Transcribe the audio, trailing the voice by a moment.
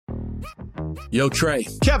Yo, Trey.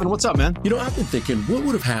 Kevin, what's up, man? You know, I've been thinking, what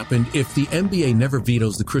would have happened if the NBA never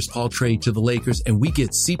vetoes the Chris Paul trade to the Lakers and we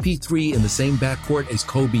get CP3 in the same backcourt as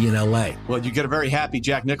Kobe in LA? Well, you get a very happy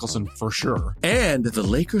Jack Nicholson for sure. And the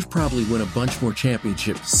Lakers probably win a bunch more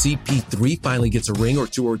championships. CP3 finally gets a ring or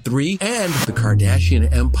two or three, and the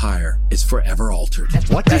Kardashian empire is forever altered.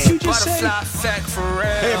 What did you just say?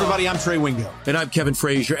 Hey, everybody, I'm Trey Wingo. And I'm Kevin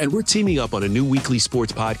Frazier, and we're teaming up on a new weekly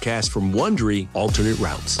sports podcast from Wondery, Alternate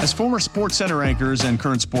Routes. As former Sports Center anchors and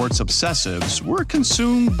current sports obsessives, we're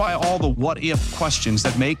consumed by all the what-if questions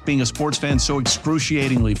that make being a sports fan so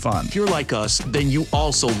excruciatingly fun. If you're like us, then you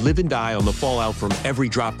also live and die on the fallout from every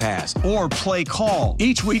drop pass. Or play call.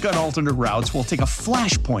 Each week on Alternate Routes, we'll take a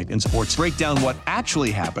flashpoint in sports, break down what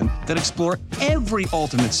actually happened, then explore every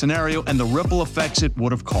alternate scenario and the ripple effects it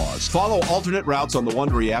would have caused. Follow Alternate Routes on the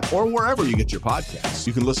Wondery app or wherever you get your podcasts.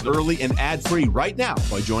 You can listen early and ad-free right now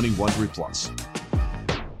by joining Wondery Plus.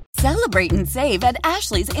 Celebrate and save at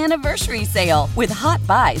Ashley's Anniversary Sale. With Hot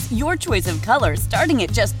Buys, your choice of colors starting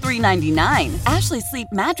at just $3.99. Ashley Sleep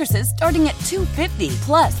mattresses starting at $2.50.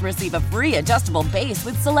 Plus, receive a free adjustable base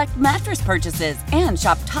with select mattress purchases. And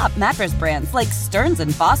shop top mattress brands like Stearns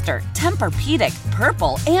 & Foster, Tempur-Pedic,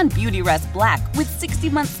 Purple, and Beautyrest Black with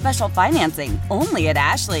 60-month special financing. Only at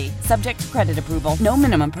Ashley. Subject to credit approval. No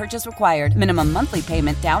minimum purchase required. Minimum monthly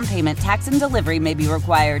payment, down payment, tax, and delivery may be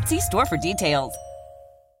required. See store for details.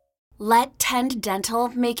 Let Tend Dental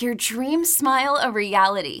make your dream smile a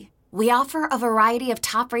reality. We offer a variety of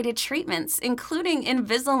top-rated treatments, including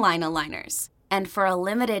Invisalign aligners. And for a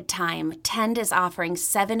limited time, Tend is offering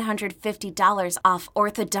 $750 off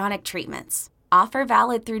orthodontic treatments. Offer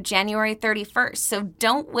valid through January 31st, so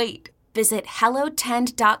don't wait. Visit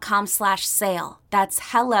hellotend.com/sale. That's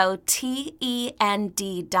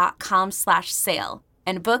hellotend.com/sale.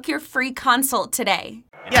 And book your free consult today.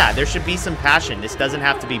 Yeah, there should be some passion. This doesn't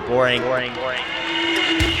have to be boring. You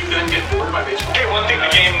then get bored by baseball. Hey, one thing the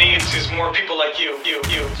game needs is more people like you.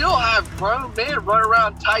 Still have grown men run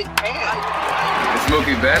around tight pants. It's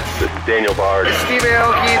Mookie Betts. It's Daniel Bard. It's Steve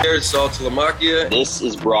Aoki. There's Sal Talamacchia. This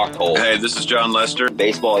is Brock Holt. Hey, this is John Lester.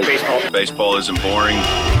 Baseball isn't boring.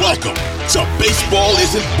 Welcome to Baseball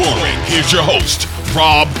Isn't Boring. Here's your host,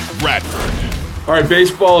 Rob Bradford. All right,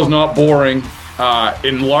 baseball is not boring,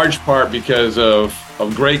 in large part because of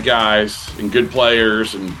great guys and good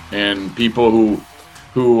players and people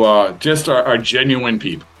who just are genuine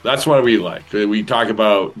people. That's what we like. We talk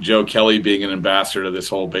about Joe Kelly being an ambassador to this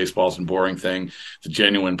whole baseball isn't boring thing. It's a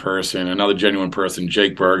genuine person. Another genuine person,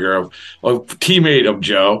 Jake Berger, a teammate of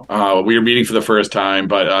Joe. We are meeting for the first time,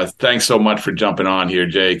 but thanks so much for jumping on here,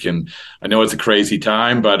 Jake. And I know it's a crazy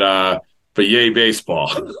time, but yay,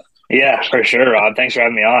 baseball. Yeah, for sure, Rob. Thanks for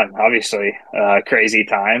having me on. Obviously, crazy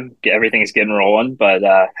time. Everything's getting rolling, but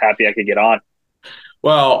happy I could get on.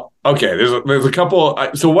 Well, okay, there's a couple.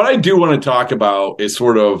 So what I do want to talk about is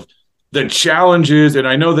sort of the challenges, and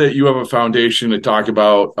I know that you have a foundation to talk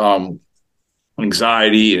about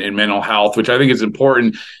anxiety and mental health, which I think is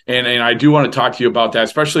important. And I do want to talk to you about that,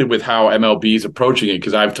 especially with how MLB is approaching it,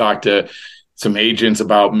 because I've talked to some agents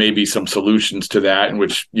about maybe some solutions to that, in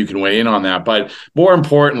which you can weigh in on that. But more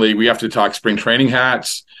importantly, we have to talk spring training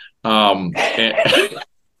hats. This is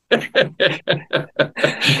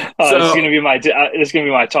going to be my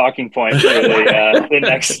talking point for the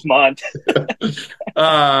next month.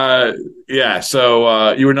 Yeah.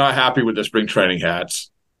 So you were not happy with the spring training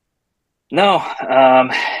hats. No.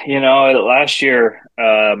 Last year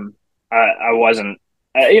I wasn't.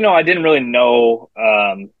 I didn't really know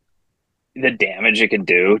the damage it could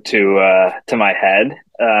do to my head.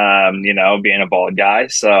 Being a bald guy,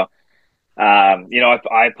 so. I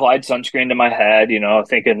applied sunscreen to my head,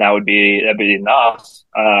 thinking that'd be enough.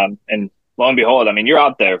 And lo and behold, I mean, you're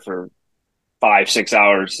out there for 5-6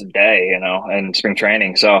 hours a day, in spring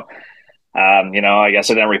training. So, I guess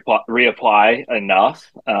I didn't reapply enough,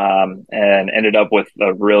 and ended up with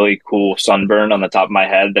a really cool sunburn on the top of my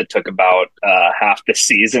head that took about half the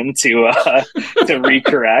season to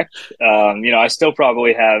recorrect. I still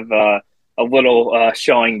probably have a little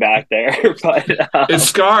showing back there, but it's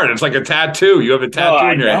scarred. It's like a tattoo. You have a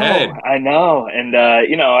tattoo in your head. I know. And,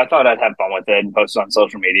 I thought I'd have fun with it and post it on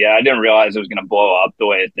social media. I didn't realize it was going to blow up the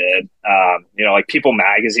way it did. People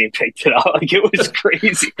Magazine picked it up. Like, it was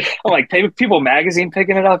crazy. I'm like, People Magazine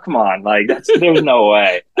picking it up? Come on. Like, there's no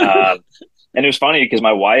way. And it was funny because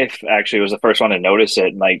my wife actually was the first one to notice it.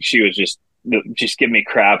 And like, she was just giving me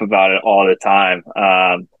crap about it all the time.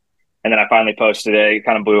 And then I finally posted it. It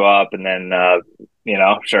kind of blew up, and then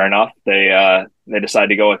sure enough, they decided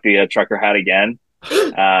to go with the trucker hat again.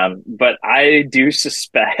 But I do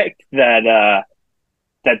suspect that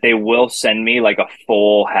that they will send me like a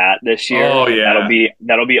full hat this year. Oh yeah,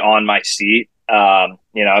 that'll be on my seat.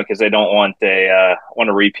 Because they don't want a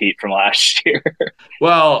repeat from last year.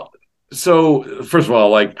 Well, so first of all,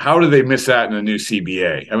 like, how do they miss that in the new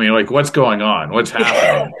CBA? I mean, like, what's going on? What's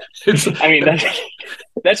happening?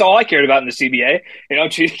 That's all I cared about in the CBA.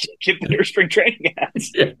 To get better spring training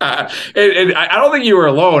hats. Yeah, and I don't think you were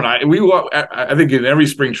alone. I think in every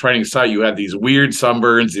spring training site you had these weird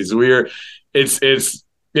sunburns. These weird.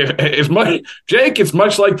 It's much, Jake. It's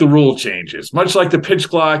much like the rule changes, much like the pitch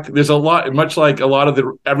clock. There's much like a lot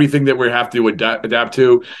of everything that we have to adapt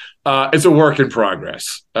to. It's a work in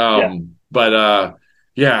progress. But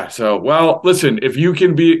So, well, listen, if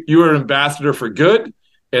you're an ambassador for good,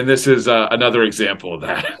 and this is another example of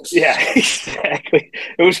that. Yeah, exactly.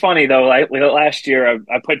 It was funny though. Last year,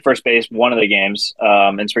 I played first base one of the games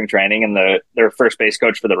in spring training, and their first base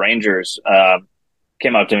coach for the Rangers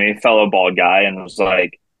came up to me, fellow bald guy, and was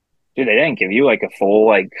like, "Dude, they didn't give you like a full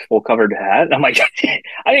covered hat." And I'm like, "I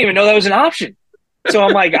didn't even know that was an option." So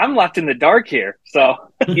I'm like, I'm left in the dark here. So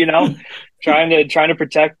trying to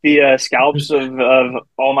protect the scalps of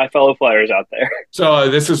all my fellow players out there. So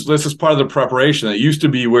this is part of the preparation. It used to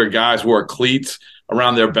be where guys wore cleats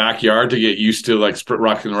around their backyard to get used to like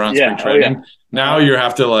rocking around spring training. Yeah. Now you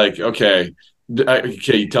have to like, okay,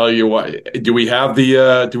 tell you what, do we have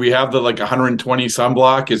the like 120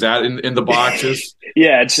 sunblock? Is that in the boxes?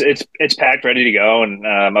 Yeah, it's packed, ready to go. And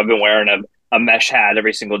I've been wearing a mesh hat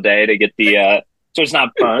every single day to get so it's not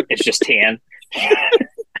burnt, it's just tan.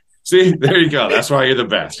 See, there you go. That's why you're the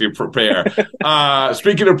best. You prepare.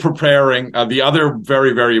 Speaking of preparing, the other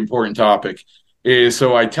very, very important topic is,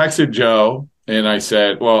 so I texted Joe and I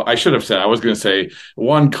said, well, I should have said, I was going to say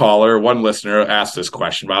one listener asked this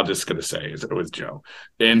question, but I'm just going to say it was Joe.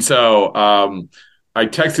 And so I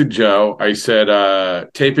texted Joe. I said,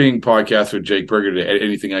 taping podcast with Jake Burger,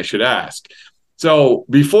 anything I should ask. So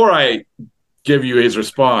before I give you his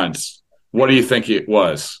response, what do you think it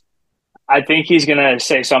was? I think he's going to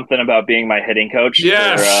say something about being my hitting coach.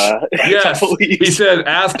 Yes. Yes. He said,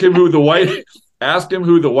 ask him who the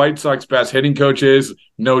White Sox best hitting coach is.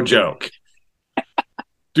 No joke.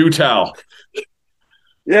 Do tell.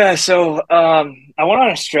 Yeah. So I went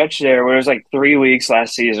on a stretch there where it was like 3 weeks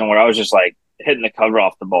last season where I was just like hitting the cover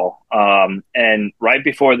off the ball. And right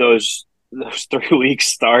before those 3 weeks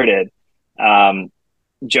started,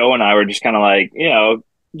 Joe and I were just kind of like,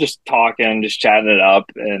 just talking, just chatting it up.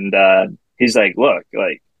 And he's like, look,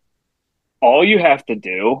 like, all you have to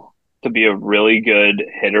do to be a really good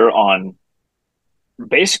hitter on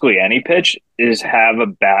basically any pitch is have a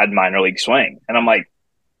bad minor league swing. And I'm like,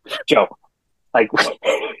 Joe, like,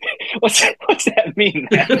 what's that mean,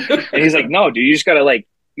 man? And he's like, no, dude, you just gotta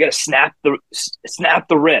you gotta snap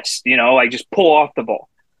the wrist, like just pull off the ball.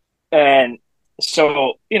 And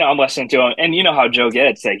so, I'm listening to him, and you know how Joe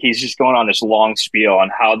gets. Like, he's just going on this long spiel on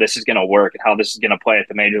how this is going to work and how this is going to play at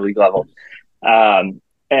the major league level. And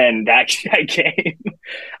that game,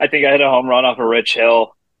 I think I hit a home run off of Rich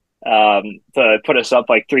Hill to put us up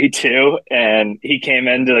like 3-2. And he came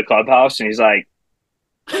into the clubhouse and he's like,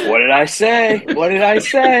 "What did I say? What did I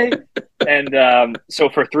say?" And so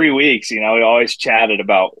for 3 weeks, we always chatted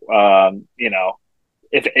about,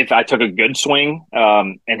 if I took a good swing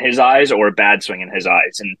in his eyes or a bad swing in his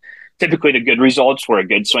eyes. And typically the good results were a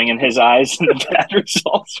good swing in his eyes and the bad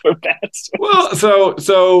results were bad swings. Well,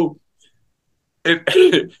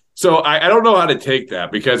 so I don't know how to take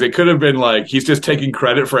that, because it could have been like he's just taking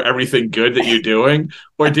credit for everything good that you're doing.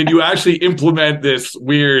 Or did you actually implement this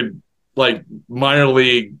weird like minor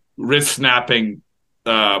league wrist snapping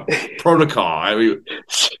protocol?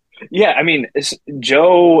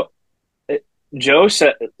 Joe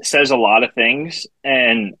says a lot of things,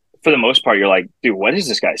 and for the most part, you're like, dude, what is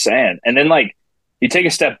this guy saying? And then like you take a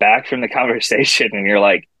step back from the conversation and you're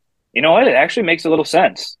like, you know what? It actually makes a little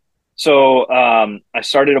sense. So I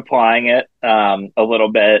started applying it a little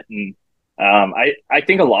bit, and I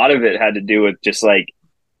think a lot of it had to do with just like,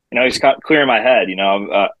 he's clearing my head.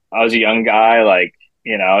 I was a young guy, like,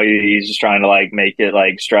 he's just trying to like make it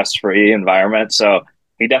like stress-free environment. So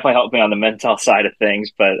he definitely helped me on the mental side of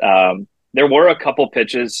things, but there were a couple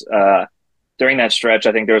pitches during that stretch.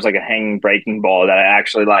 I think there was like a hanging breaking ball that I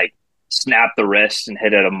actually like snapped the wrist and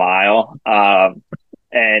hit it a mile.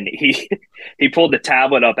 And he pulled the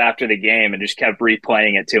tablet up after the game and just kept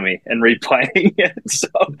replaying it to me and replaying it. So,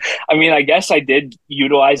 I mean, I guess I did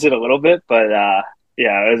utilize it a little bit, but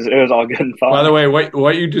yeah, it was all good and fun. By the way,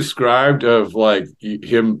 what you described of like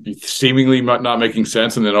him seemingly not making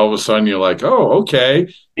sense, and then all of a sudden you're like, oh,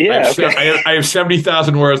 okay. Yeah, I have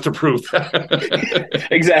 70,000 words to prove that.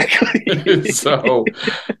 Exactly. So,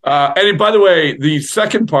 and by the way, the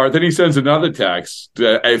second part, then he sends another text.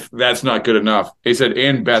 If that's not good enough, he said,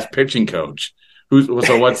 and best pitching coach.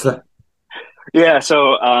 So what's that? Yeah,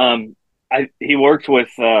 so he worked with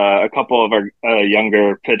a couple of our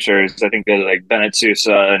younger pitchers. I think they're like Bennett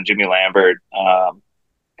Sousa and Jimmy Lambert, a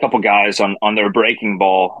couple guys on their breaking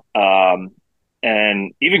ball,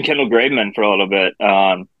 and even Kendall Graveman for a little bit.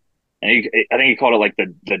 And I think he called it like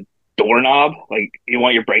the doorknob. Like you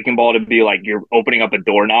want your breaking ball to be like you're opening up a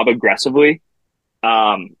doorknob aggressively.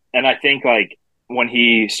 And I think like when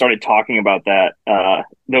he started talking about that,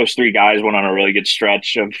 those three guys went on a really good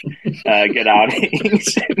stretch of good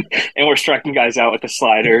outings, and we're striking guys out with the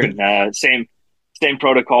slider. And same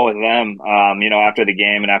protocol with them. After the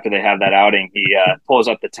game and after they have that outing, he pulls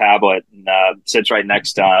up the tablet and sits right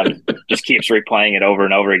next to him, just keeps replaying it over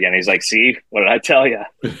and over again. He's like, "See, what did I tell you?"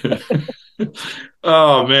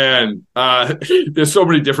 Oh man, there's so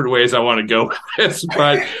many different ways I want to go with this,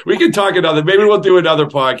 but we can talk another. Maybe we'll do another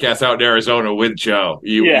podcast out in Arizona with Joe.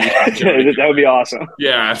 That would be awesome.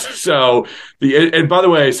 Yeah. So and by the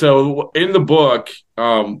way, so in the book,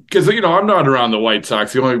 because I'm not around the White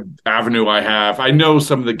Sox. The only avenue I have, I know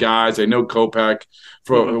some of the guys. I know Kopech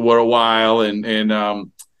for a while,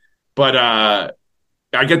 but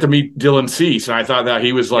I get to meet Dylan Cease, and I thought that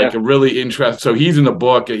he was like a really interesting. So he's in the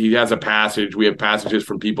book. He has a passage. We have passages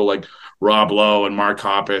from people like Rob Lowe and Mark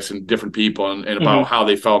Hoppus and different people, and about how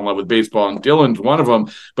they fell in love with baseball. And Dylan's one of them.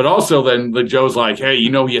 But also then Joe's like, hey,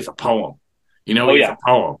 he has a poem. He has a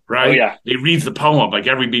poem, right? Oh, yeah. He reads the poem like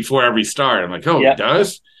before every start. I'm like, oh, he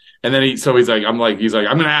does? And then he's like, I'm going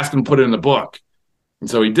to ask him to put it in the book. And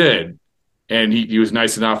so he did. And he was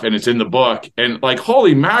nice enough, and it's in the book. And like,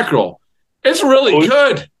 holy mackerel. It's really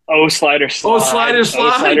good. Slider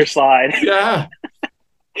slide. Yeah.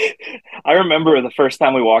 I remember the first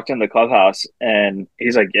time we walked in the clubhouse, and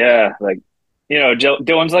he's like, yeah, like,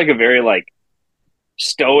 Dylan's like a very like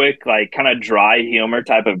stoic, like kind of dry humor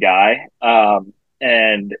type of guy.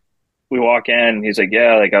 And we walk in, he's like,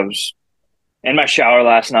 yeah, like I was in my shower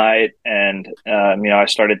last night, and, I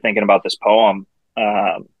started thinking about this poem.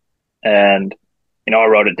 And I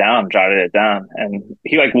wrote it down, jotted it down, and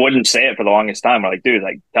he like wouldn't say it for the longest time. We're like, dude,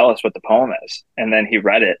 like tell us what the poem is. And then he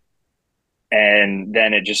read it, and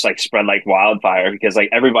then it just like spread like wildfire, because like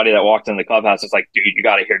everybody that walked in the clubhouse is like, dude, you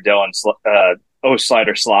got to hear Dylan's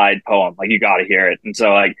Slider Slide poem. Like you got to hear it. And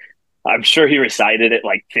so like, I'm sure he recited it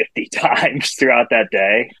like 50 times throughout that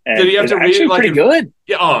day. And did he have to read it? Like pretty good.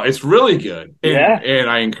 Yeah. Oh, it's really good. And, yeah. And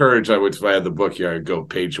I encourage, if I had the book here, I'd go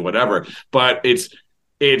page whatever, but it's,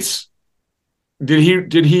 Did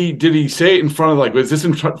he say it in front of was this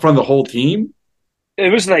in front of the whole team?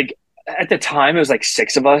 It was like, at the time, it was like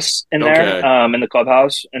 6 of us in there, in the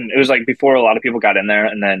clubhouse. And it was like before a lot of people got in there.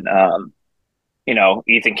 And then,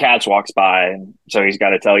 Ethan Katz walks by, and so he's got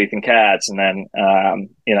to tell Ethan Katz. And then,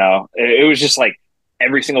 it was just like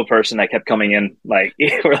every single person that kept coming in, like,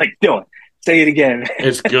 we're like, Dylan, say it again.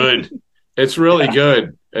 It's good. It's really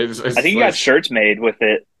good. I think he got shirts made with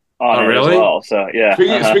it. Really? As well. So yeah.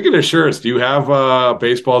 Speaking of shirts, do you have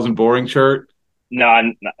Baseballs and Boring shirt? No,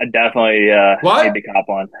 I definitely need to cop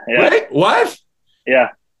one. Yeah. Wait, what? Yeah.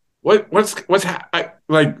 What's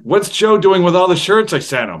Joe doing with all the shirts I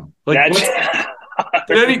sent him? Like,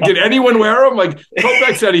 did anyone wear them? Like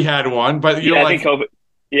Kopech said he had one, but I think Kopech.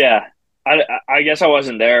 Yeah. I guess I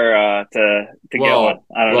wasn't there to get one.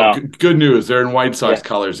 I don't know. Good news. They're in White Sox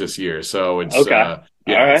colors this year, so it's okay.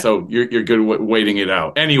 Yeah, right. So you're good waiting it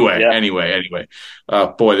out. Anyway.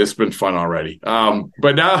 Boy, this has been fun already.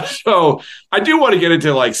 But now, so I do want to get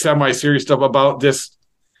into like semi-serious stuff about this.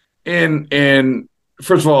 And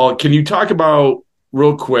first of all, can you talk about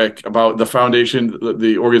real quick about the foundation,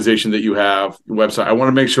 the organization that you have, website? I want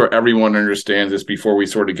to make sure everyone understands this before we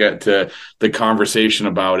sort of get to the conversation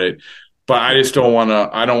about it. But I just don't want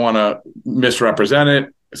to misrepresent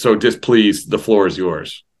it. So just please, the floor is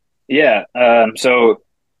yours. Yeah. So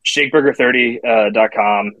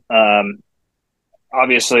shakeburger30.com.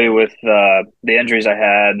 Obviously with the injuries I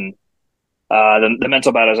had and the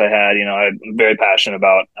mental battles I had, I'm very passionate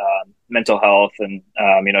about mental health and,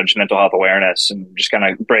 just mental health awareness and just kind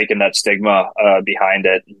of breaking that stigma behind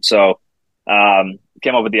it. And so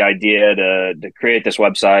came up with the idea to create this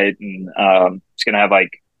website, and it's going to have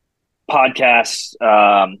like podcasts,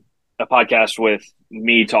 a podcast with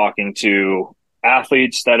me talking to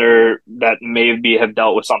athletes that maybe have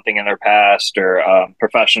dealt with something in their past, or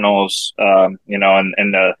professionals, in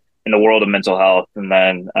the in the world of mental health. And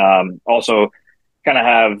then also kind of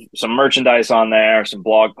have some merchandise on there, some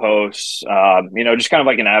blog posts, just kind of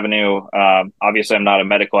like an avenue. Obviously, I'm not a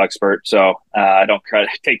medical expert, so I don't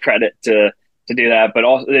take credit to do that. But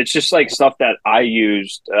also, it's just like stuff that I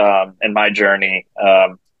used in my journey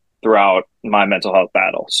throughout my mental health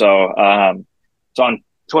battle. So it's on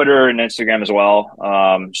Twitter and Instagram as well.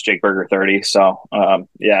 It's Jake Burger 30. So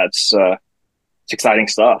it's exciting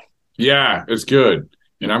stuff. Yeah, it's good.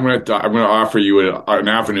 And I'm going to offer you an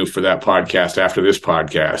avenue for that podcast after this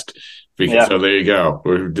podcast. So there you go.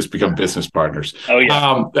 We've just become business partners. Oh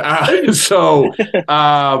yeah. But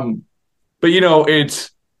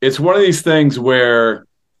it's one of these things where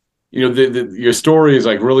your story is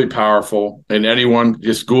like really powerful, and anyone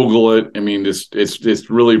just Google it. I mean, it's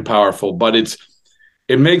really powerful. But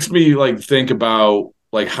it makes me like think about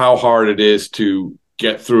like how hard it is to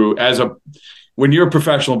get through when you're a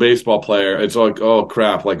professional baseball player. It's like, oh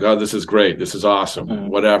crap, like, oh, this is great, this is awesome,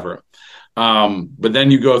 whatever. But then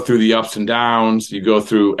you go through the ups and downs, you go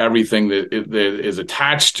through everything that is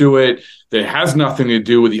attached to it that has nothing to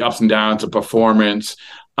do with the ups and downs of performance.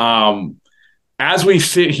 As we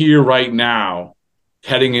sit here right now,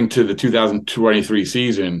 heading into the 2023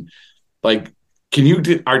 season, like, can you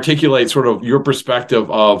articulate sort of your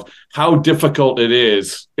perspective of how difficult it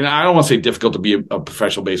is? And I don't want to say difficult to be a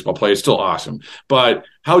professional baseball player. It's still awesome. But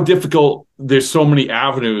how difficult, there's so many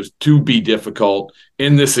avenues to be difficult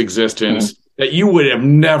in this existence that you would have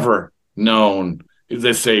never known,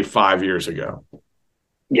 let's say, 5 years ago.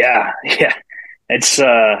 Yeah. It's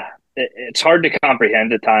hard to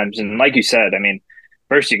comprehend at times. And like you said, I mean,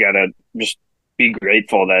 first you got to just be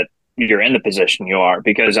grateful that you're in the position you are,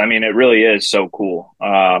 because I mean, it really is so cool.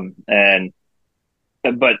 But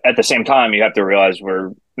at the same time, you have to realize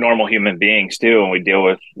we're normal human beings too, and we deal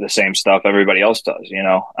with the same stuff everybody else does,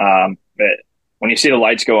 but when you see the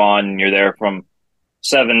lights go on and you're there from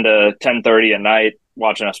 7 to 10:30 at night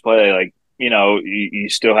watching us play, like, you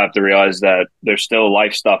still have to realize that there's still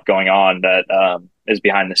life stuff going on that is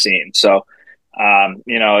behind the scenes. So,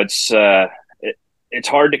 it's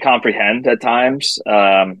hard to comprehend at times.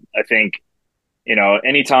 I think,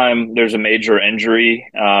 anytime there's a major injury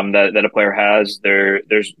that a player has,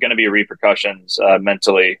 there's going to be repercussions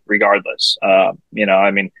mentally, regardless. I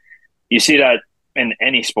mean, you see that in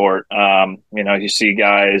any sport. You see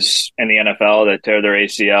guys in the NFL that tear their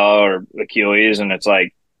ACL or Achilles, and it's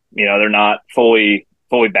like, they're not fully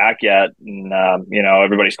back yet, and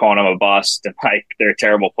everybody's calling them a bust and like they're a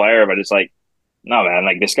terrible player. But it's like, no, man,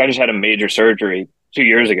 like this guy just had a major surgery 2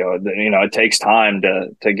 years ago. It takes time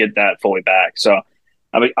to get that fully back. So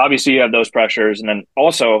I mean, obviously you have those pressures. And then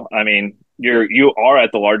also, I mean, you are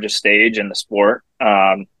at the largest stage in the sport.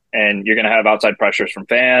 And you're going to have outside pressures from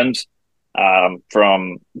fans,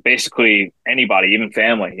 from basically anybody, even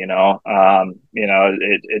family,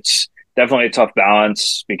 it's definitely a tough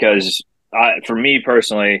balance, because for me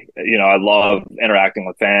personally, I love interacting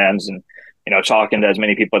with fans and, talking to as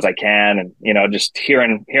many people as I can, and, just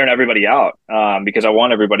hearing everybody out, because I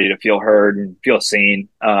want everybody to feel heard and feel seen.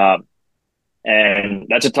 And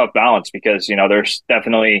that's a tough balance, because, there's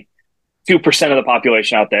definitely 2% of the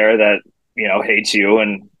population out there that, hates you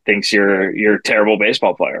and thinks you're a terrible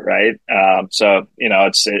baseball player. Right. So,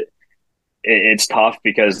 it's tough,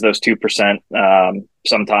 because those 2%,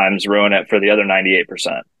 sometimes ruin it for the other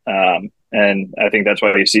 98%. And I think that's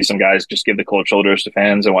why you see some guys just give the cold shoulders to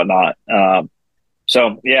fans and whatnot.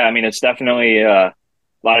 So yeah, I mean, it's definitely a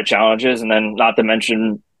lot of challenges. And then not to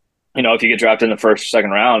mention, if you get drafted in the first or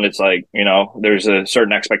second round, it's like, there's a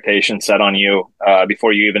certain expectation set on you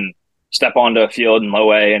before you even step onto a field in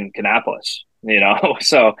Low A in Kannapolis,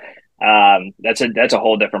 so that's a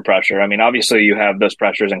whole different pressure. I mean, obviously you have those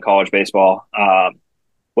pressures in college baseball,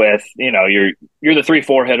 with, you're the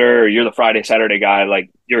 3-4 hitter, or you're the Friday, Saturday guy, like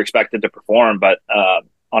you're expected to perform, but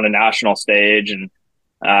on a national stage and,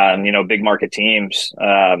 big market teams,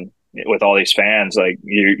 with all these fans, like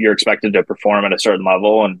you're expected to perform at a certain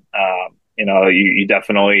level. And, you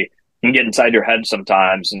definitely can get inside your head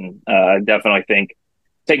sometimes. And I definitely think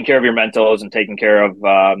taking care of your mentals and taking care of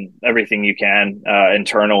everything you can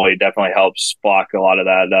internally definitely helps block a lot of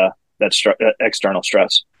that external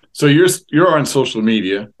stress. So you're on social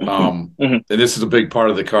media, and this is a big part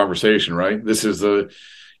of the conversation, right? This is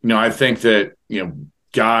I think that,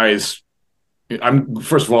 guys,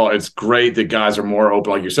 first of all, it's great that guys are more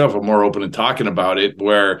open, like yourself, are more open to talking about it,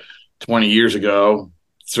 where 20 years ago,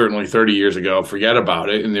 certainly 30 years ago, forget about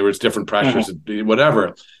it. And there was different pressures,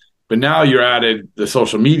 whatever. But now you're added the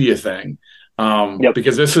social media thing,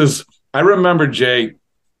 because I remember, Jake,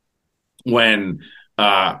 when,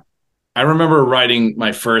 I remember writing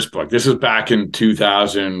my first book. This was back in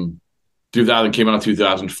 2000 came out in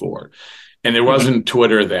 2004. And there wasn't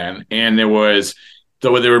Twitter then. And there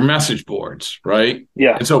were message boards, right?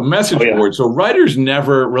 Yeah. And so boards. So writers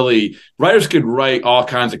could write all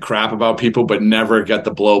kinds of crap about people, but never get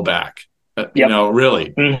the blowback, really.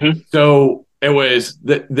 Mm-hmm. So it was,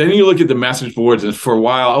 then you look at the message boards and for a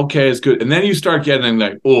while, okay, it's good. And then you start getting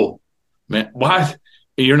like, oh, man, what?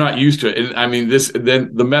 You're not used to it. And I mean,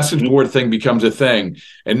 then the message board thing becomes a thing.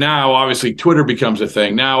 And now obviously Twitter becomes a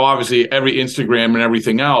thing. Now, obviously every Instagram and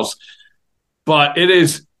everything else, but it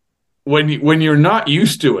is when you're not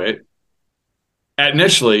used to it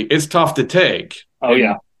initially, it's tough to take. Oh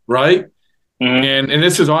yeah. Right. Mm-hmm. And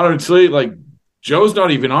this is honestly like Joe's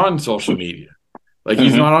not even on social media. Like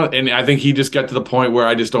he's not on, and I think he just got to the point where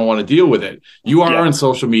I just don't want to deal with it. You are on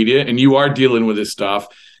social media and you are dealing with this stuff.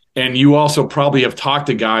 And you also probably have talked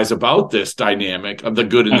to guys about this dynamic of the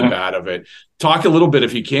good and the bad of it. Talk a little bit,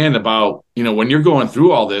 if you can, about, when you're going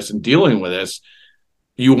through all this and dealing with this,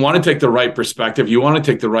 you want to take the right perspective. You want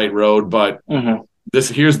to take the right road, but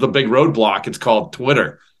here's the big roadblock. It's called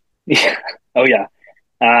Twitter. Yeah. Oh yeah.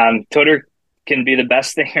 Twitter can be the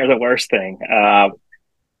best thing or the worst thing.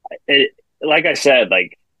 Like I said,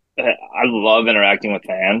 I love interacting with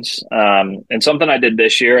fans. And something I did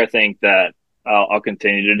this year, I think that I'll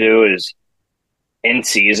continue to do is in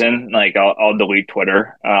season, I'll delete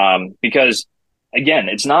Twitter. Because again,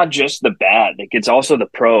 it's not just the bad, it's also the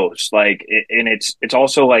pros. And it's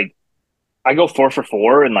also I go 4 for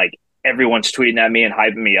 4 and everyone's tweeting at me and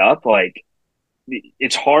hyping me up.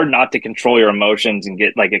 It's hard not to control your emotions and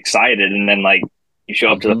get excited. And then you show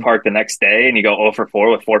up to the park the next day and you go 0 for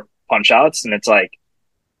 4 with 4 punch outs. And it's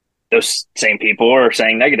those same people are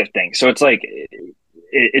saying negative things. So it's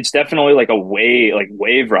it's definitely a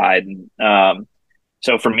wave ride.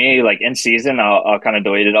 So for me, in season, I'll kind of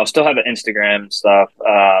delete it. I'll still have an Instagram and stuff.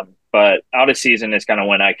 But out of season is kind of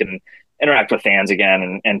when I can interact with fans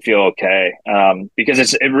again and feel okay.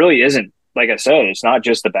 Because it really isn't, like I said, it's not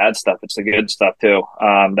just the bad stuff. It's the good stuff too.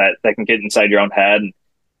 That can get inside your own head.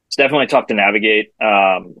 It's definitely tough to navigate.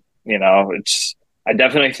 I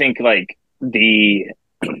definitely think the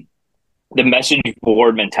message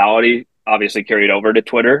board mentality obviously carried over to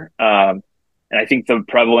Twitter. And I think the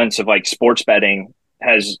prevalence of sports betting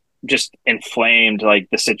has just inflamed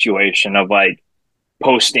the situation of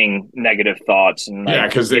posting negative thoughts and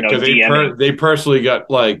because they personally got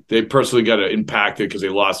impacted because they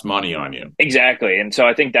lost money on you. Exactly. And so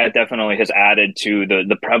I think that definitely has added to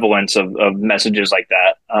the prevalence of messages like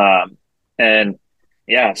that. And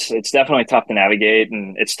yeah, it's definitely tough to navigate,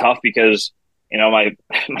 and it's tough because my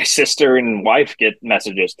sister and wife get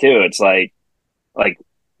messages too. It's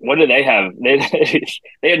what do they have? They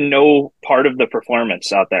had no part of the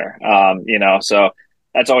performance out there. So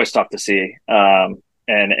that's always tough to see. I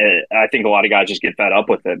think a lot of guys just get fed up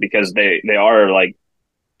with it because they are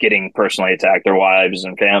getting personally attacked, their wives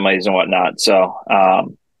and families and whatnot. So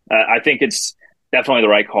I think it's definitely the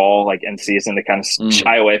right call, in season, to kind of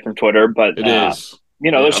shy away from Twitter. But it is,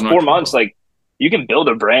 those 4 months, you can build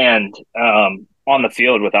a brand on the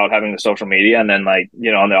field without having the social media, and then in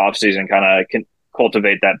the off season kind of can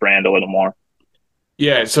cultivate that brand a little more.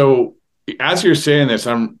 Yeah. So as you're saying this,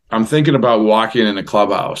 I'm thinking about walking in the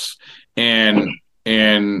clubhouse and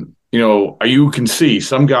you can see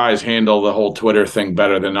some guys handle the whole Twitter thing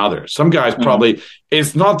better than others. Some guys probably,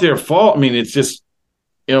 it's not their fault. I mean, it's just,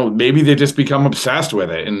 maybe they just become obsessed with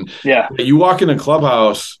it. And you walk in a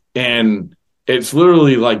clubhouse and it's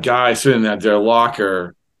literally guys sitting at their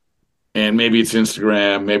locker, and maybe it's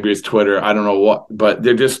Instagram, maybe it's Twitter, I don't know what, but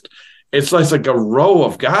they're just, it's like a row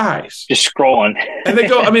of guys just scrolling. And they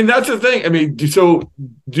go, I mean, that's the thing. I mean, so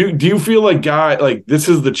do you feel this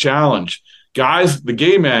is the challenge? Guys, the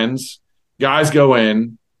game ends, guys go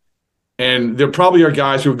in, and there probably are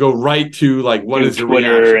guys who go right to what is the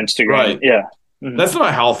Twitter, reaction? Instagram. Right. Yeah. Mm-hmm. That's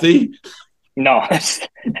not healthy. No, that's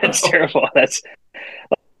terrible. That's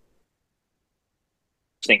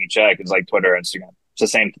thing you check is Twitter, Instagram. It's the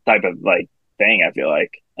same type of thing. I feel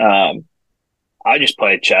I just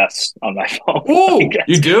play chess on my phone. Oh,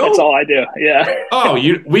 you do? That's all I do. Yeah. Oh,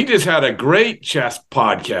 we just had a great chess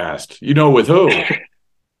podcast. With who?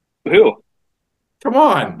 Who? Come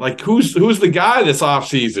on, who's the guy this off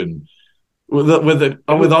season with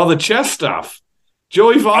all the chess stuff?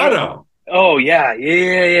 Joey Votto. Oh yeah.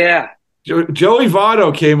 Joey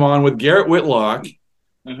Votto came on with Garrett Whitlock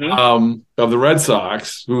of the Red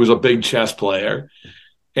Sox, who was a big chess player.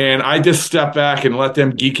 And I just stepped back and let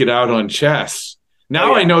them geek it out on chess.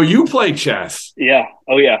 Now I know you play chess. Yeah.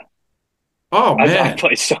 Oh, yeah. Oh, man. I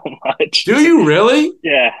play so much. Do you really?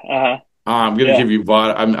 Yeah. I'm going to give you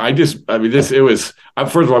Votto. It was,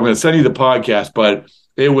 first of all, I'm going to send you the podcast, but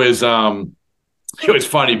it was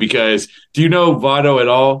funny because do you know Votto at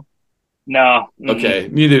all? No. Okay.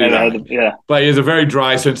 Neither did I. Yeah. But he has a very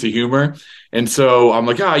dry sense of humor. And so I'm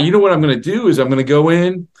like, you know what I'm going to do is I'm going to go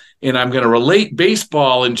in and I'm going to relate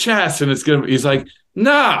baseball and chess. And he's like,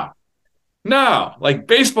 no, like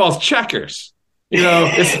baseball's checkers.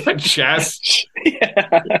 It's like chess.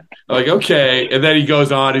 Yeah. Like, okay. And then he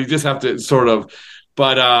goes on. You just have to sort of,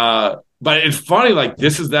 but it's funny. Like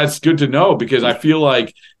that's good to know because I feel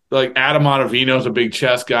like Adam Ottavino's a big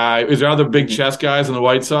chess guy. Is there other big chess guys in the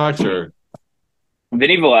White Sox or?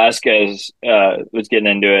 Vinny Velasquez was getting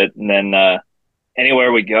into it. And then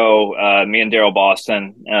anywhere we go, me and Daryl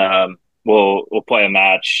Boston, we'll play a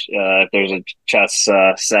match if there's a chess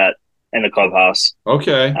set in the clubhouse.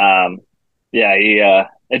 Okay.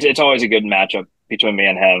 It's always a good matchup between me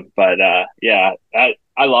and him. But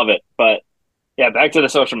I love it. But yeah, back to the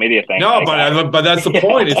social media thing. No, but that's the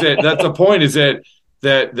point. Is that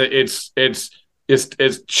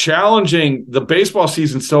it's challenging. The baseball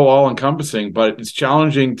season's so all encompassing, but it's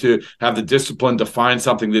challenging to have the discipline to find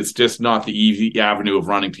something that's just not the easy avenue of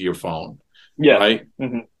running to your phone. Yeah. Right.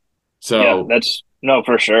 Mm-hmm. So that's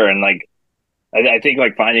for sure. And I think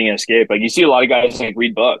finding an escape, you see a lot of guys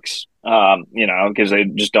read books, because they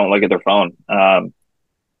just don't look at their phone.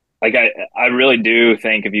 I really do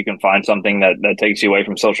think if you can find something that takes you away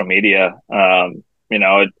from social media,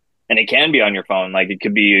 and it can be on your phone, it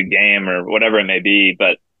could be a game or whatever it may be,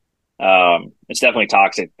 but it's definitely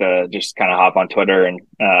toxic to just kind of hop on Twitter and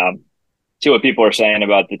see what people are saying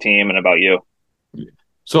about the team and about you.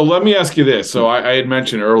 So let me ask you this. So I had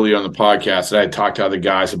mentioned earlier on the podcast that I had talked to other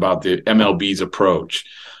guys about the MLB's approach.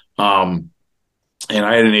 And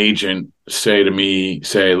I had an agent say,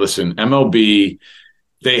 listen, MLB,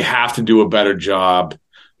 they have to do a better job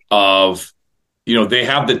of, they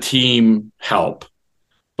have the team help,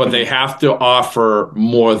 but they have to offer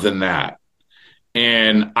more than that.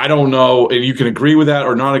 And I don't know, and you can agree with that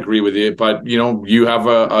or not agree with it, but, you have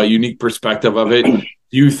a unique perspective of it. Do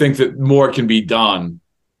you think that more can be done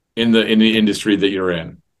in the industry that you're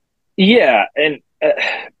in? Yeah. And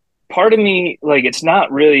part of me, it's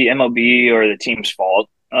not really MLB or the team's fault.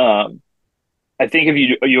 I think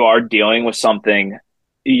if you are dealing with something,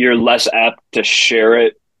 you're less apt to share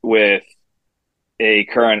it with a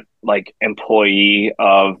current employee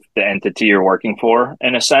of the entity you're working for,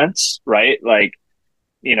 in a sense, right?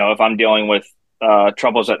 If I'm dealing with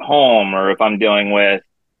troubles at home, or if I'm dealing with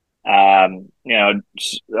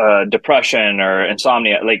depression or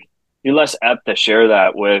insomnia, you're less apt to share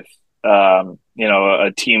that with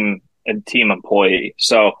a team employee.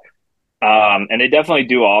 So and they definitely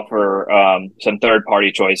do offer some third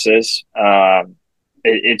party choices.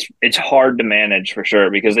 It's hard to manage for sure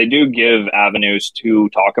because they do give avenues to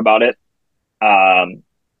talk about it.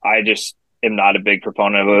 I just am not a big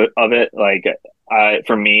proponent of it.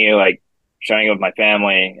 For me, sharing it with my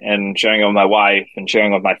family and sharing it with my wife and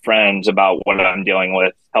sharing it with my friends about what I'm dealing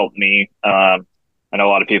with helped me. I know a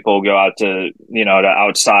lot of people go out to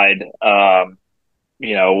outside,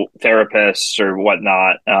 therapists or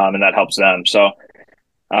whatnot, and that helps them. So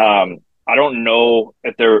I don't know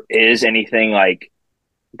if there is anything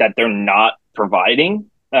that they're not providing.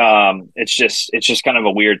 It's just kind of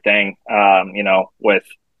a weird thing,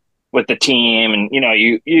 with the team, and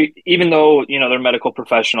you even though they're medical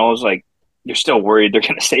professionals, you're still worried they're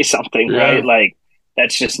going to say something, yeah. Right?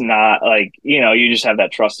 That's just not you just have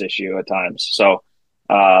that trust issue at times. So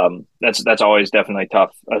that's always definitely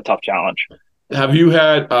a tough challenge. Have you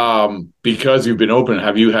had because you've been open?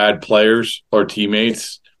 Have you had players or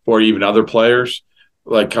teammates or even other players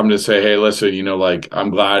come to say, hey, listen, I'm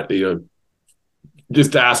glad,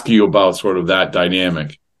 just ask you about sort of that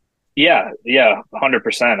dynamic? Yeah,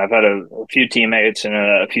 100%. I've had a few teammates and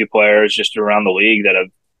a few players just around the league that have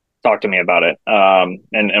talked to me about it,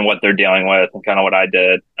 and what they're dealing with and kind of what I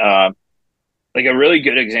did. A really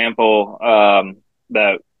good example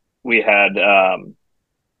that we had,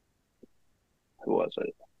 who was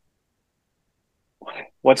it?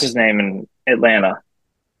 What's his name in Atlanta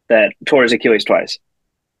that tore his Achilles twice?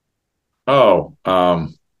 Oh, why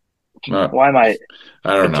am I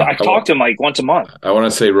don't know. I talk to him once a month. I want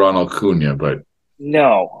to say Ronald Acuna, but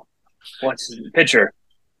no. What's his pitcher?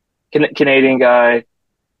 Canadian guy.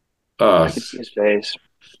 I can see his face.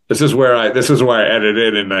 This is where I edit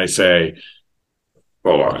in and I say,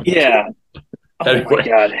 hold on. Yeah. Oh anyway. My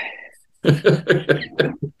God.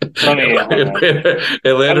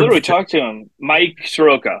 I literally talked to him. Mike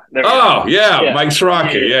Soroka. Yeah, Mike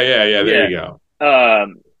Soroka. Yeah. There you go.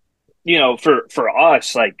 For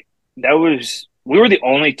us, that was we were the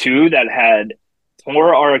only two that had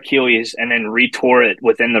tore our Achilles and then retore it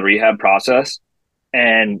within the rehab process.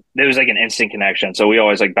 And there was like an instant connection. So we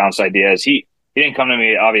always like bounced ideas. He didn't come to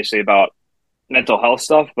me obviously about mental health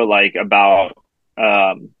stuff, but like about,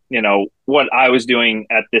 what I was doing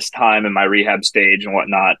at this time in my rehab stage and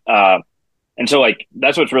whatnot. And so like,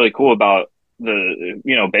 that's what's really cool about the,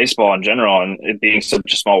 baseball in general and it being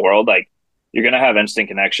such a small world. Like you're going to have instant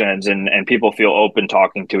connections and people feel open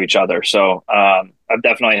talking to each other. So, I've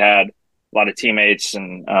definitely had a lot of teammates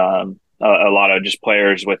and, a lot of just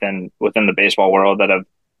players within the baseball world that have,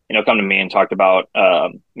 come to me and talked about,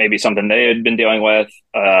 maybe something they had been dealing with,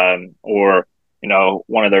 or,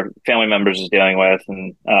 one of their family members is dealing with,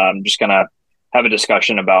 and just kind of have a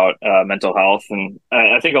discussion about mental health. And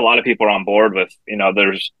I think a lot of people are on board with,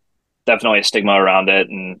 there's definitely a stigma around it,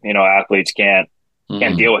 and athletes can't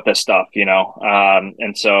deal with this stuff,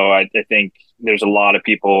 and so I think there's a lot of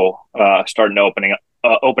people starting to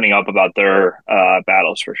opening up about their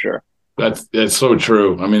battles for sure. That's so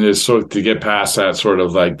true. I mean, it's so to get past that sort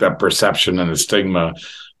of like that perception and the stigma.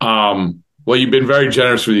 Well, you've been very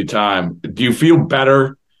generous with your time. Do you feel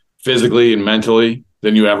better physically and mentally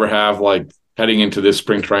than you ever have, like heading into this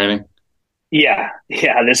spring training? Yeah.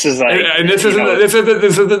 This is like, and this isn't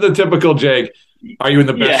the typical Jake. Are you in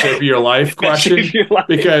the best shape of your life question?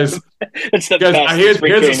 Because here's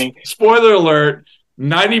a spoiler alert.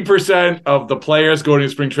 90% of the players going to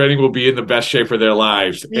spring training will be in the best shape for their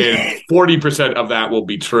lives, and 40% of that will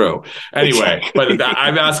be true. Anyway, but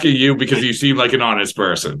I'm asking you because you seem like an honest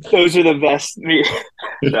person. Those are the best.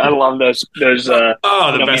 I love those. The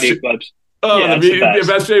best media clubs. The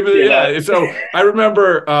best shape of the So I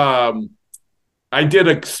remember I did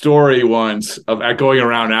a story once of going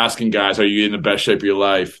around asking guys, "Are you in the best shape of your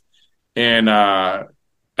life?" And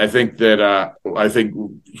I think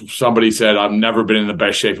somebody said, I've never been in the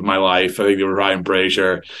best shape of my life. I think it was Ryan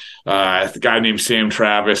Brazier. The guy named Sam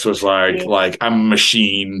Travis was like, I'm a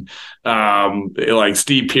machine. Like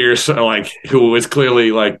Steve Pearce, who was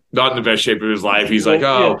clearly like not in the best shape of his life. He's like,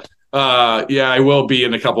 I will be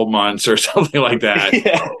in a couple months or something like that.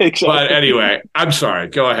 Yeah, exactly. But anyway, I'm sorry.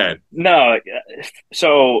 Go ahead. No.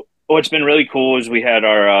 So what's been really cool is we had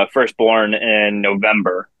our firstborn in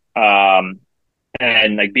November.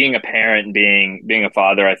 And like being a parent and being a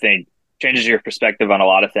father, I think changes your perspective on a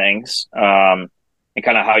lot of things, and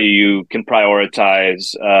kind of how you can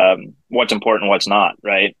prioritize what's important, what's not,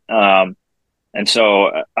 right? And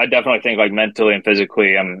so I definitely think like mentally and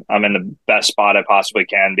physically, I'm in the best spot I possibly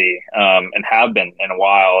can be, and have been in a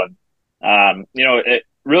while. And it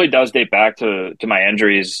really does date back to my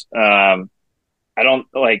injuries. I don't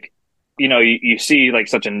like, you see like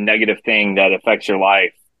such a negative thing that affects your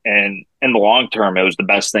life. And in the long term, it was the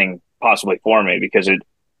best thing possibly for me because it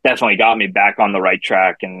definitely got me back on the right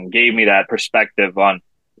track and gave me that perspective on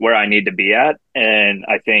where I need to be at. And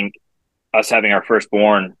I think us having our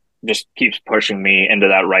firstborn just keeps pushing me into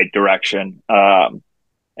that right direction. And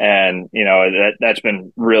that's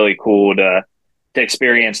been really cool to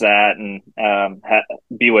experience that and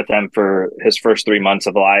be with him for his first 3 months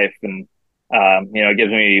of life. And, it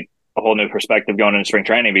gives me a whole new perspective going into spring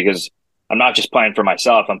training because I'm not just playing for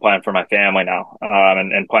myself. I'm playing for my family now,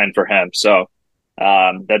 and playing for him. So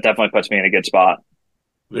that definitely puts me in a good spot.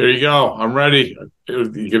 There you go. I'm ready.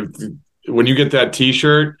 When you get that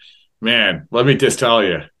T-shirt, man, let me just tell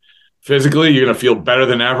you, physically, you're going to feel better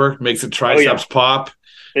than ever. Makes the triceps pop.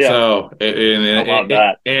 Yeah. So, I love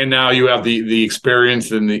that. And now you have the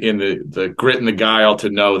experience and the grit and the guile to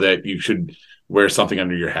know that you should wear something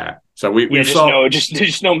under your hat. So we've solved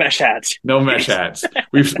just no mesh hats. No mesh hats.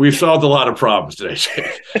 We've solved a lot of problems today,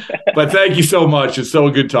 Jake. But thank you so much. It's so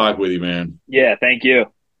good talking with you, man. Yeah, thank you.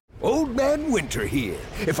 Old Man Winter here.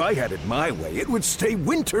 If I had it my way, it would stay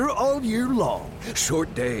winter all year long.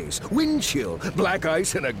 Short days, wind chill, black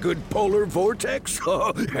ice, and a good polar vortex.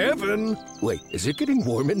 Oh, heaven. Wait, is it getting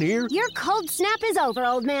warm in here? Your cold snap is over,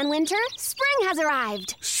 Old Man Winter. Spring has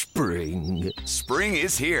arrived. Spring. Spring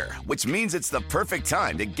is here, which means it's the perfect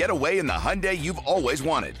time to get away in the Hyundai you've always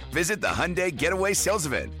wanted. Visit the Hyundai Getaway Sales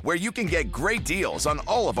Event, where you can get great deals on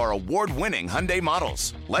all of our award-winning Hyundai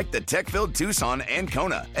models, like the tech-filled Tucson and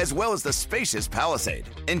Kona, as well as the spacious Palisade.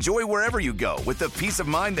 Enjoy wherever you go with the peace of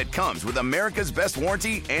mind that comes with America's best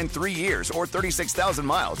warranty and 3 years or 36,000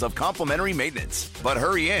 miles of complimentary maintenance. But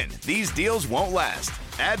hurry in, these deals won't last.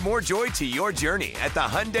 Add more joy to your journey at the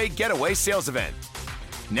Hyundai Getaway Sales Event.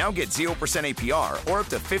 Now get 0% APR or up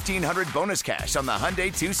to $1,500 bonus cash on the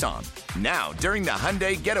Hyundai Tucson. Now during the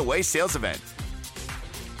Hyundai Getaway Sales Event.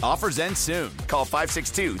 Offers end soon. Call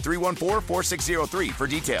 562-314-4603 for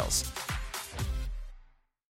details.